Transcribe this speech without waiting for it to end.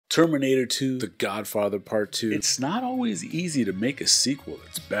Terminator 2, The Godfather Part 2. It's not always easy to make a sequel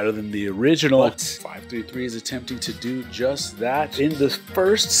that's better than the original, but 533 is attempting to do just that in the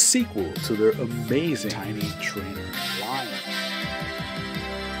first sequel to their amazing Tiny Trainer line.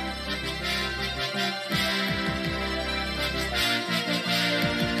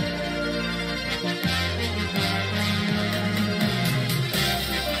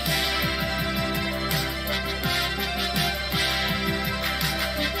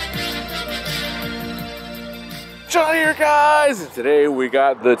 John here, guys, and today we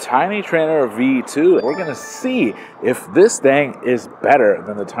got the Tiny Trainer V2. We're gonna see if this thing is better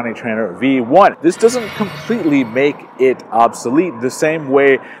than the Tiny Trainer V1. This doesn't completely make it obsolete the same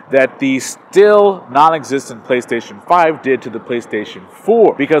way that the still non-existent PlayStation 5 did to the PlayStation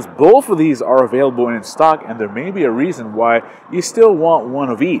 4, because both of these are available in stock, and there may be a reason why you still want one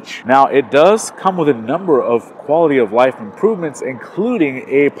of each. Now, it does come with a number of quality of life improvements, including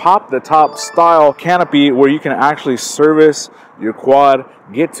a pop-the-top style canopy where you can actually service your quad,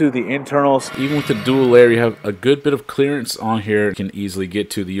 get to the internals. Even with the dual layer, you have a good bit of clearance on here. You can easily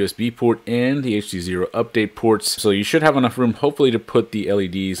get to the USB port and the HD0 update ports. So you should have enough room, hopefully, to put the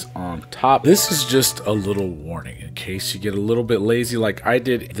LEDs on top. This is just a little warning in case you get a little bit lazy like I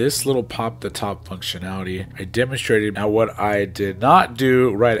did. This little pop the top functionality I demonstrated. Now, what I did not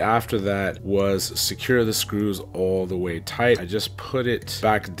do right after that was secure the screws all the way tight. I just put it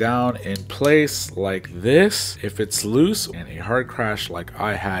back down in place like this. If it's loose and a hard crash like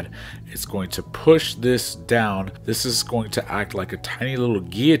I had, it's going to push this down. This is going to act like a tiny little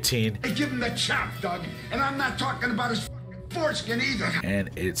guillotine. Hey, give him the chop, Doug. And I'm not talking about his foreskin either. And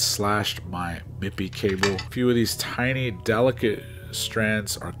it slashed my mipi cable. A few of these tiny, delicate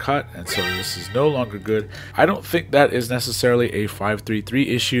strands are cut, and so this is no longer good. I don't think that is necessarily a 533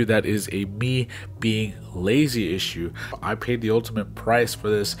 issue. That is a me being lazy issue. I paid the ultimate price for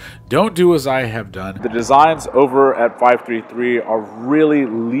this. Don't do as I have done. The designs over at 533 are really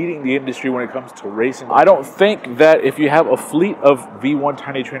leading the industry when it comes to racing. I don't think that if you have a fleet of V1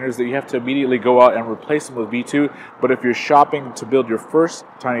 Tiny Trainers that you have to immediately go out and replace them with V2, but if you're shopping to build your first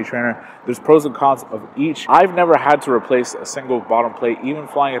Tiny Trainer, there's pros and cons of each. I've never had to replace a single bottom plate, even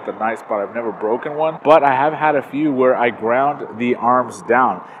flying at the night spot. I've never broken one, but I have had a few where I ground the arms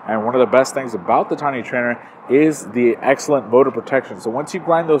down, and one of the best things about the Tiny Trainer is the excellent motor protection. So once you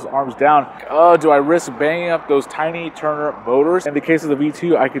grind those arms down, do I risk banging up those Tiny Trainer motors? In the case of the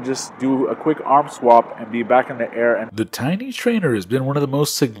V2, I could just do a quick arm swap and be back in the air. And the Tiny Trainer has been one of the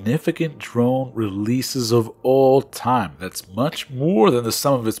most significant drone releases of all time. That's much more than the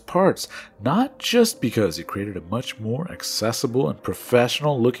sum of its parts, not just because it created a much more accessible and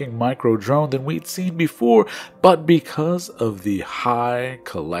professional looking micro drone than we'd seen before, but because of the high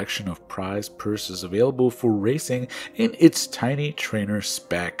collection of prize purses available for racing in its Tiny Trainer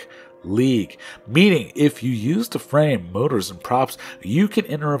spec league. Meaning, if you use the frame, motors, and props, you can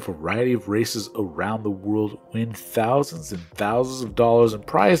enter a variety of races around the world, win thousands and thousands of dollars in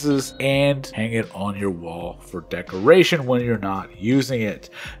prizes, and hang it on your wall for decoration when you're not using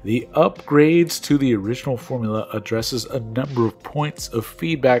it. The upgrades to the original formula addresses a number of points of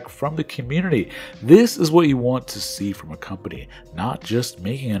feedback from the community. This is what you want to see from a company, not just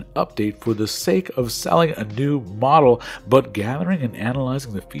making an update for the sake of selling a new model, but gathering and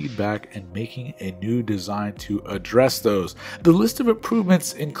analyzing the feedback and making a new design to address those. The list of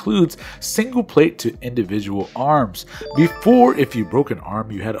improvements includes single plate to individual arms. Before, if you broke an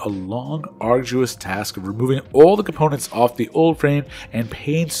arm, you had a long, arduous task of removing all the components off the old frame and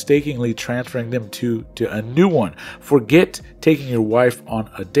painstakingly transferring them to a new one. Forget taking your wife on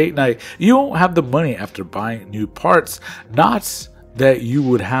a date night. You won't have the money after buying new parts. Not that you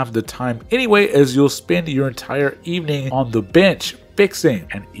would have the time anyway, as you'll spend your entire evening on the bench fixing.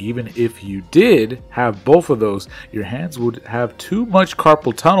 And even if you did have both of those, your hands would have too much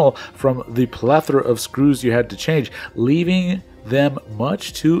carpal tunnel from the plethora of screws you had to change, leaving them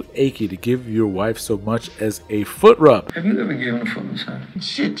much too achy to give your wife so much as a foot rub. Have you ever given a foot massage?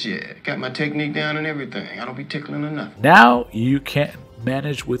 Shit, yeah. Got my technique down and everything. I don't be tickling enough. Now you can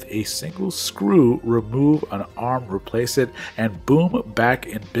manage with a single screw, remove an arm, replace it, and boom, back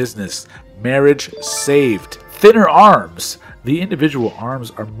in business. Marriage saved. Thinner arms. The individual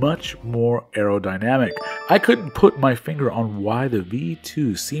arms are much more aerodynamic. I couldn't put my finger on why the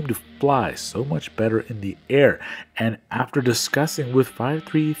V2 seemed fly so much better in the air. And after discussing with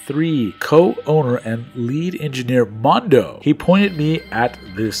 533 co-owner and lead engineer Mondo, he pointed me at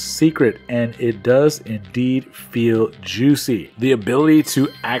this secret, and it does indeed feel juicy. The ability to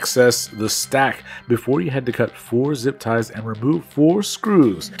access the stack before you had to cut 4 zip ties and remove 4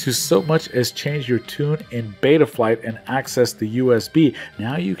 screws, to so much as change your tune in Betaflight and access the USB.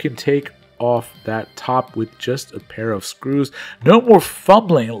 Now you can take off that top with just a pair of screws. No more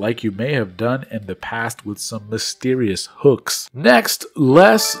fumbling like you may have done in the past with some mysterious hooks. Next,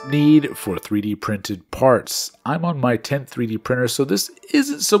 less need for 3D printed parts. I'm on my 10th 3D printer, so this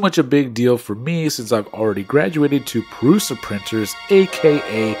isn't so much a big deal for me since I've already graduated to Prusa printers,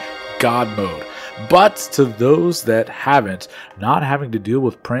 aka God mode. But to those that haven't, not having to deal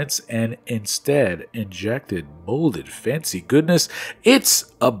with prints and instead injected molded fancy goodness,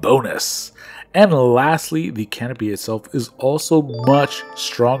 it's a bonus. And lastly, the canopy itself is also much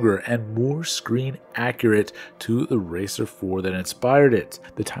stronger and more screen accurate to the Racer 4 that inspired it.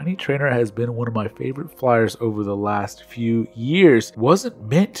 The Tiny Trainer has been one of my favorite flyers over the last few years. Wasn't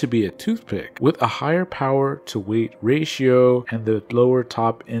meant to be a toothpick. With a higher power to weight ratio and the lower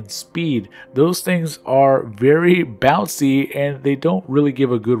top end speed, those things are very bouncy and they don't really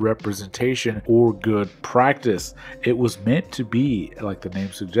give a good representation or good practice. It was meant to be, like the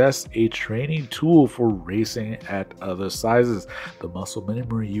name suggests, a training tool for racing at other sizes. The muscle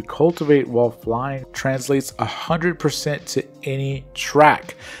memory you cultivate while flying translates 100% to any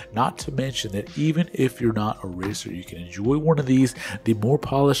track. Not to mention that even if you're not a racer, you can enjoy one of these. The more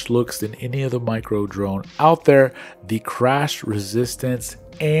polished looks than any other micro drone out there, the crash resistance,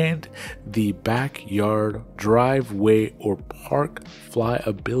 and the backyard, driveway, or park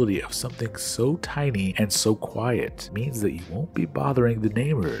flyability of something so tiny and so quiet means that you won't be bothering the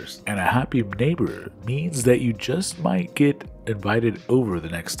neighbors. And a happy neighbor means that you just might get invited over the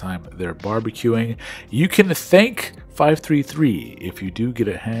next time they're barbecuing. You can thank 533 if you do get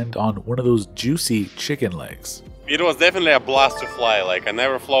a hand on one of those juicy chicken legs. It was definitely a blast to fly. Like, I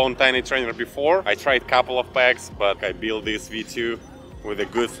never flown Tiny Trainer before. I tried a couple of packs, but I built this V2 with a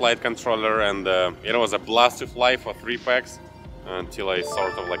good flight controller, and it was a blast to fly for 3 packs until I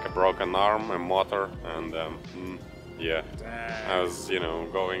sort of like a broken arm and motor, and yeah, I was, you know,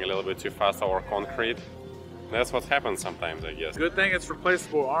 going a little bit too fast over concrete. That's what happens sometimes, I guess. Good thing it's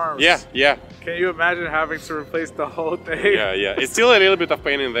replaceable arms. Yeah. Can you imagine having to replace the whole thing? Yeah. It's still a little bit of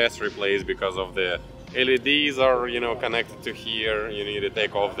pain in the ass to replace because of the LEDs are, you know, connected to here. You need to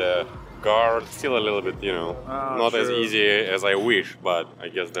take off the guard. Still a little bit, you know, not as easy as I wish, but I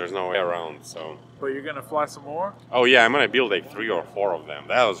guess there's no way around, so. But you're gonna fly some more? Oh yeah, I'm gonna build like 3 or 4 of them.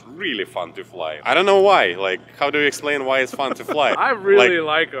 That was really fun to fly. I don't know why, like, how do you explain why it's fun to fly? I really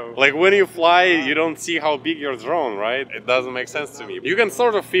like them. Like, when you fly, you don't see how big your drone, right? It doesn't make sense to me. You can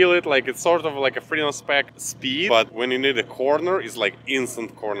sort of feel it, like it's sort of like a freedom spec speed, but when you need a corner, it's like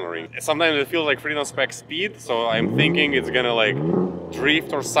instant cornering. Sometimes it feels like freedom spec speed, so I'm thinking it's gonna like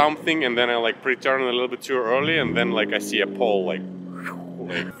drift or something, and then I like pre-turn a little bit too early, and then like I see a pole like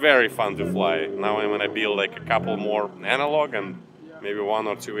very fun to fly. Now I'm gonna build like a couple more analog and maybe 1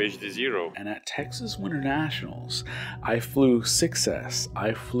 or 2 HD0. And at Texas Winter Nationals, I flew 6S,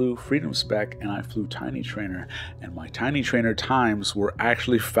 I flew Freedom Spec, and I flew Tiny Trainer. And my Tiny Trainer times were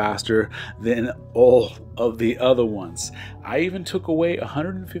actually faster than all of the other ones. I even took away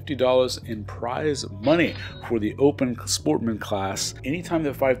 $150 in prize money for the Open Sportman class. Anytime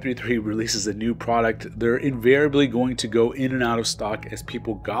that 533 releases a new product, they're invariably going to go in and out of stock as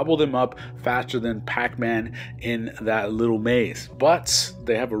people gobble them up faster than Pac-Man in that little maze. But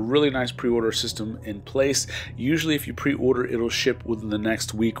they have a really nice pre-order system in place. Usually if you pre-order, it'll ship within the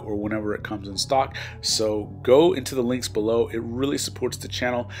next week or whenever it comes in stock. So go into the links below. It really supports the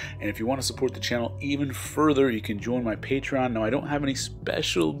channel. And if you want to support the channel even further, you can join my Patreon. Now, I don't have any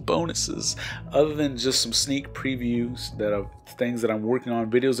special bonuses other than just some sneak previews that of things that I'm working on,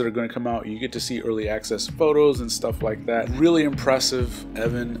 videos that are going to come out. You get to see early access photos and stuff like that. Really impressive.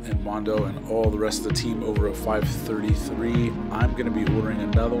 Evan and Mondo and all the rest of the team over at 533. I'm going to be ordering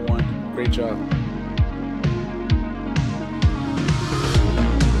another one. Great job.